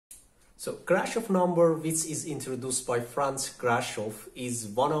So Grashof number, which is introduced by Franz Grashof, is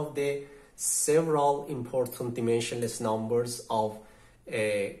one of the several important dimensionless numbers of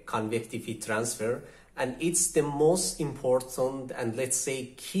convective heat transfer, and it's the most important and, let's say,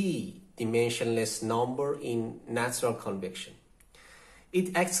 key dimensionless number in natural convection.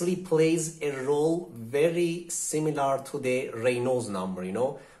 It actually plays a role very similar to the Reynolds number,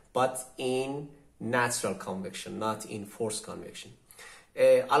 but in natural convection, not in forced convection.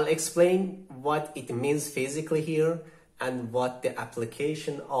 I'll explain what it means physically here and what the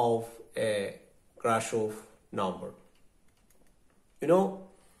application of Grashof number.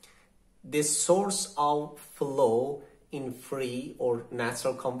 The source of flow in free or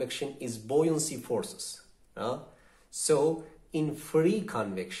natural convection is buoyancy forces. So in free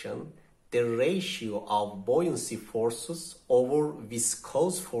convection, the ratio of buoyancy forces over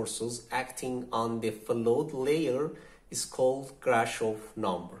viscous forces acting on the fluid layer is called Grashof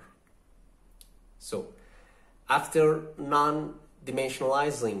number. So after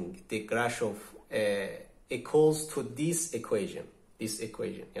non-dimensionalizing the Grashof equals to this equation,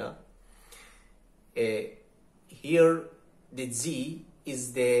 here the G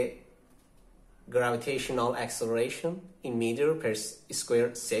is the gravitational acceleration in meter per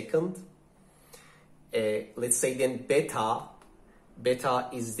square second. Let's say then beta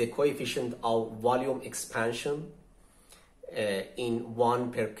is the coefficient of volume expansion in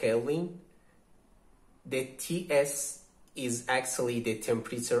 1 per Kelvin. The Ts is actually the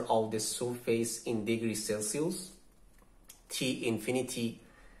temperature of the surface in degrees Celsius. T infinity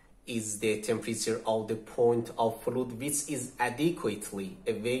is the temperature of the point of fluid which is adequately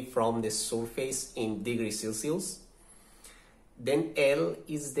away from the surface in degrees Celsius. Then L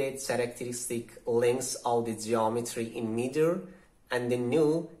is the characteristic length of the geometry in meter, and the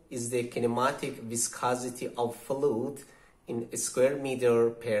nu is the kinematic viscosity of fluid in square meter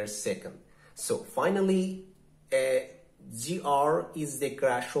per second. So finally, GR is the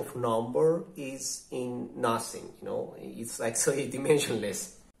Grashof number, is in nothing, it's actually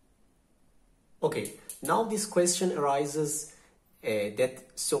dimensionless. Okay, now this question arises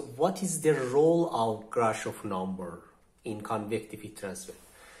so what is the role of Grashof number in convective heat transfer?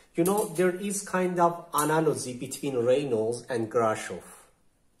 There is kind of analogy between Reynolds and Grashof.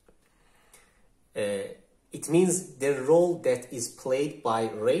 It means the role that is played by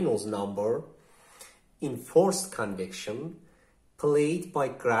Reynolds number in forced convection played by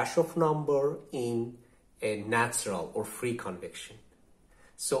Grashof number in a natural or free convection.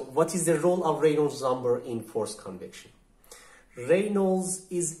 So what is the role of Reynolds number in forced convection? Reynolds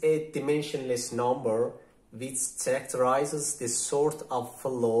is a dimensionless number which characterizes the sort of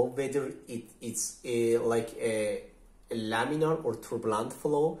flow, whether it's like a laminar or turbulent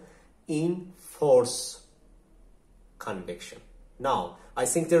flow in forced convection. Now, I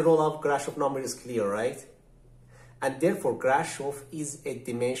think the role of Grashof number is clear, right? And therefore, Grashof is a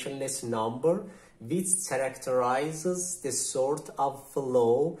dimensionless number which characterizes the sort of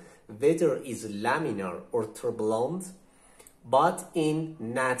flow, whether it's laminar or turbulent, but in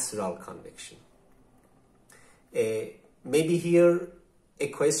natural convection. Maybe here a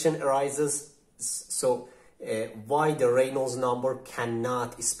question arises, so why the Reynolds number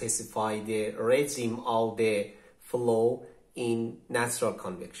cannot specify the regime of the flow in natural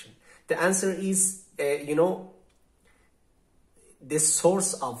convection? The answer is, the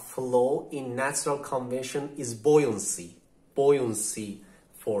source of flow in natural convection is buoyancy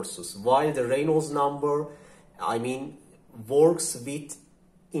forces, while the Reynolds number, works with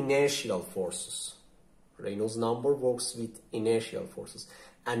inertial forces. Reynolds number works with inertial forces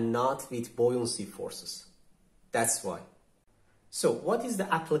and not with buoyancy forces. That's why. So what is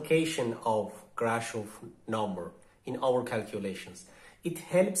the application of Grashof number in our calculations? It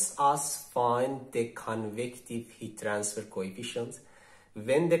helps us find the convective heat transfer coefficient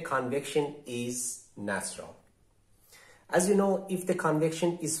when the convection is natural. As you know, if the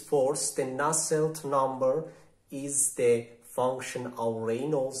convection is forced, the Nusselt number is the function of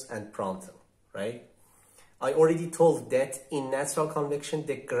Reynolds and Prantdl, right? I already told that in natural convection,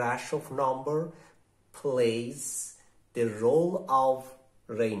 the Grashof number plays the role of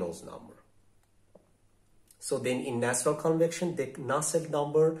Reynolds number. So then in natural convection, the Nusselt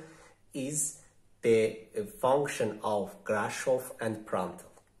number is the function of Grashof and Prantdl.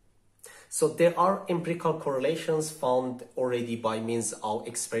 So there are empirical correlations found already by means of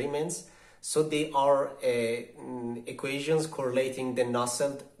experiments. So they are equations correlating the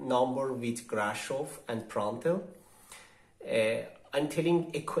Nusselt number with Grashof and Prantdl. I'm telling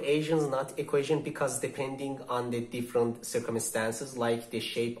equations, not equation, because depending on the different circumstances, like the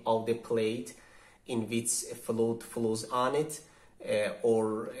shape of the plate in which fluid flows on it,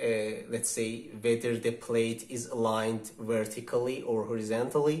 let's say whether the plate is aligned vertically or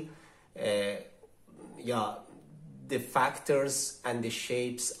horizontally. Yeah, the factors and the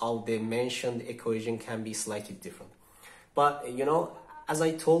shapes of the mentioned equation can be slightly different. But you know, as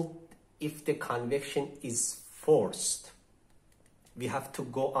I told, if the convection is forced, we have to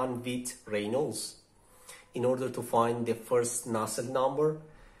go on with Reynolds in order to find the first Nusselt number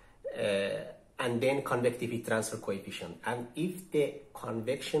and then convective heat transfer coefficient. And if the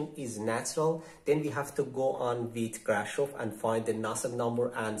convection is natural, then we have to go on with Grashof and find the Nusselt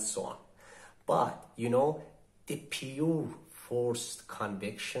number and so on. But you know, the pure forced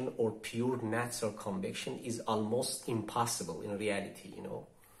convection or pure natural convection is almost impossible in reality, you know.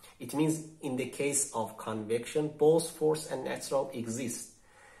 It means in the case of convection, both forced and natural exist.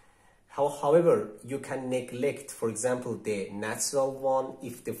 However, you can neglect, for example, the natural one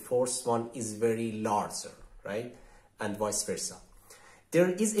if the forced one is very larger, right? And vice versa. There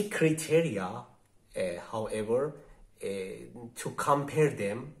is a criteria, however, to compare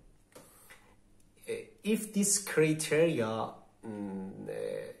them. If this criteria,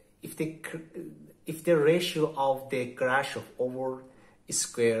 if the ratio of the Grashof over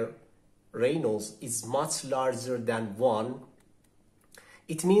square Reynolds is much larger than 1,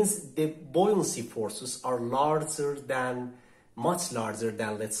 it means the buoyancy forces are much larger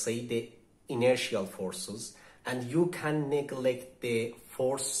than, let's say, the inertial forces, and you can neglect the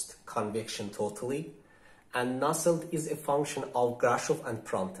forced convection totally. And Nusselt is a function of Grashof and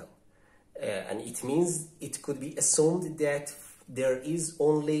Prantdl. And it means it could be assumed that there is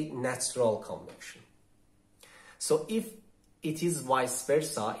only natural convection. So if it is vice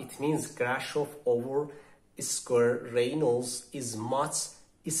versa, it means Grashof over square Reynolds is much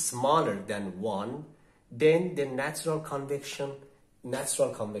smaller than 1, then the natural convection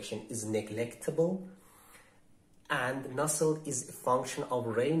is neglectable, and Nusselt is a function of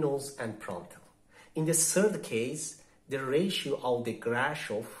Reynolds and Prantdl. In the third case, the ratio of the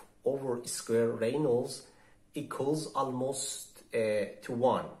Grashof over square Reynolds equals almost to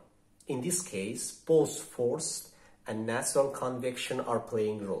 1. In this case, both forced and natural convection are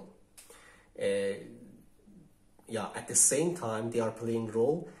playing role. At the same time, they are playing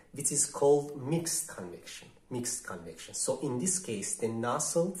role, which is called mixed convection. So in this case, the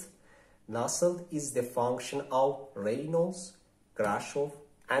Nusselt is the function of Reynolds, Grashof,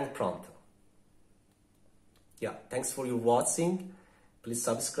 and Prantdl. Thanks for your watching. Please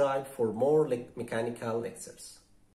subscribe for more mechanical lectures.